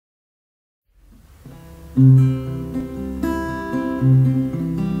I'll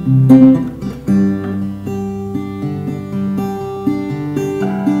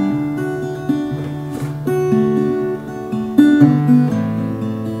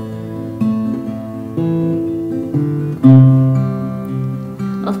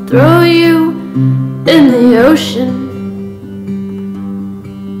throw you in the ocean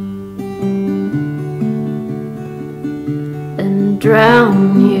and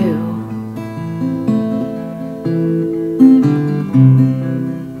drown you.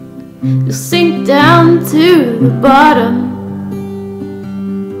 You'll sink down to the bottom,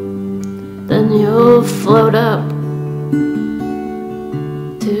 then you'll float up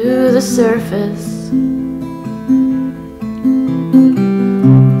to the surface.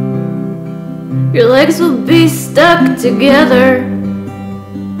 Your legs will be stuck together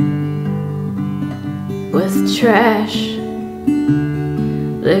with trash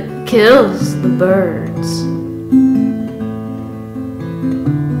that kills the birds.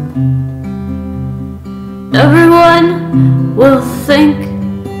 Everyone will think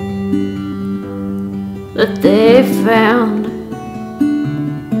that they found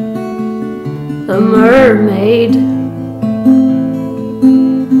a mermaid.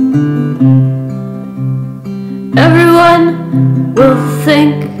 Everyone will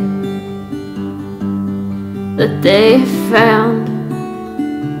think that they found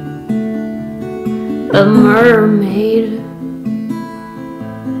a mermaid.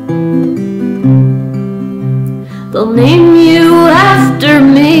 They'll name you after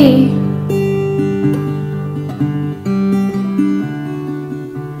me,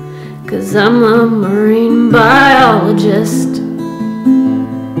 'cause I'm a marine biologist.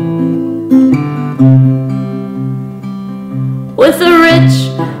 With a rich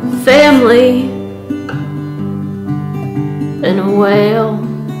family and a whale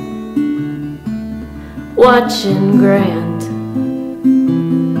watching Grant.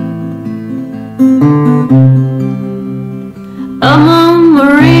 I'm a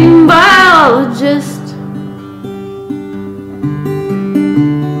marine biologist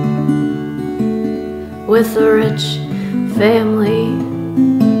with a rich family.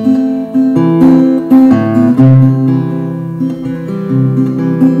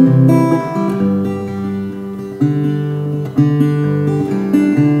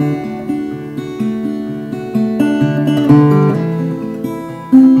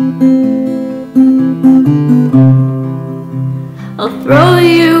 I'll throw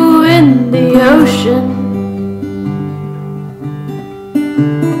you in the ocean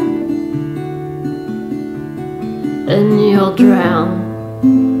and you'll drown.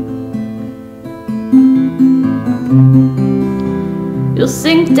 You'll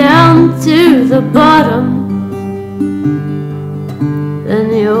sink down to the bottom,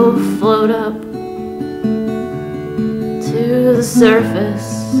 then you'll float up to the surface.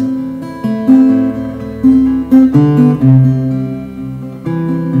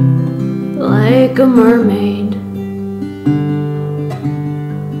 Like a mermaid,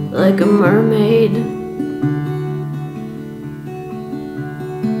 like a mermaid.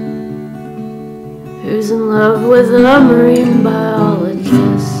 Who's in love with a marine biologist?